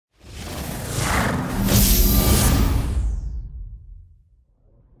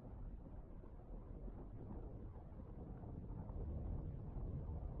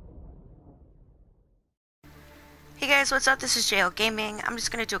Hey guys, what's up? This is JL Gaming. I'm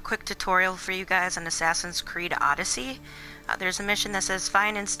just going to do a quick tutorial for you guys on Assassin's Creed Odyssey. There's a mission that says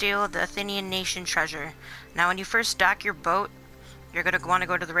find and steal the Athenian nation treasure. Now when you first dock your boat, you're going to want to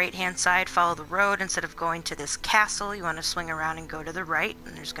go to the right hand side, follow the road. Instead of going to this castle, you want to swing around and go to the right,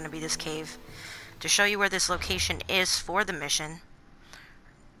 and there's going to be this cave. To show you where this location is for the mission,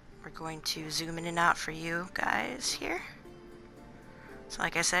 we're going to zoom in and out for you guys here. So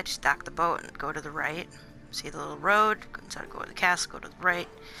like I said, just dock the boat and go to the right. See the little road, inside, go to the castle, go to the right,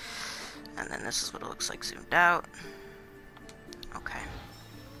 and then this is what it looks like zoomed out. Okay.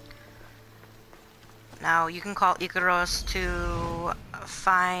 Now you can call Icaros to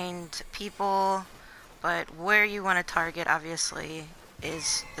find people, but where you want to target obviously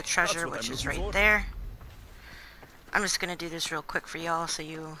is the treasure, which is right there. I'm just going to do this real quick for y'all so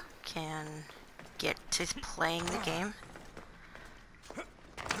you can get to playing the game.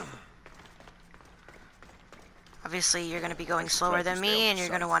 Obviously, you're going to be going slower than me, and you're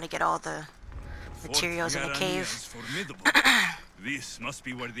going to want to get all the materials in the cave. This must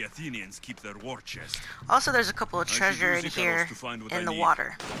be where the Athenians keep their war chest. Also, there's a couple of treasure in here in the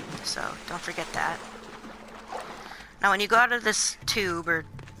water, so don't forget that. Now, when you go out of this tube or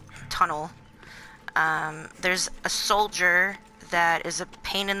tunnel, there's a soldier that is a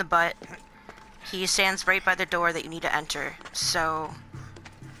pain in the butt. He stands right by the door that you need to enter, so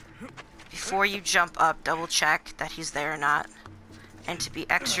before you jump up, double check that he's there or not. And to be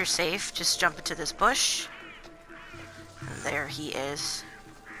extra safe, just jump into this bush. And there he is.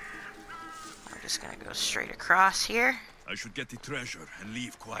 We're just gonna go straight across here. I should get the treasure and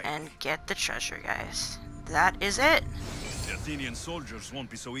leave quietly. And get the treasure, guys. That is it. The Athenian soldiers won't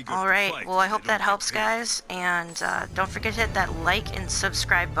be so eager Alright, to fight. well I hope that helps, guys. And don't forget to hit that like and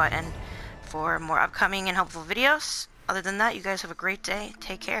subscribe button for more upcoming and helpful videos. Other than that, you guys have a great day.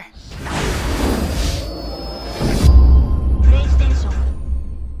 Take care.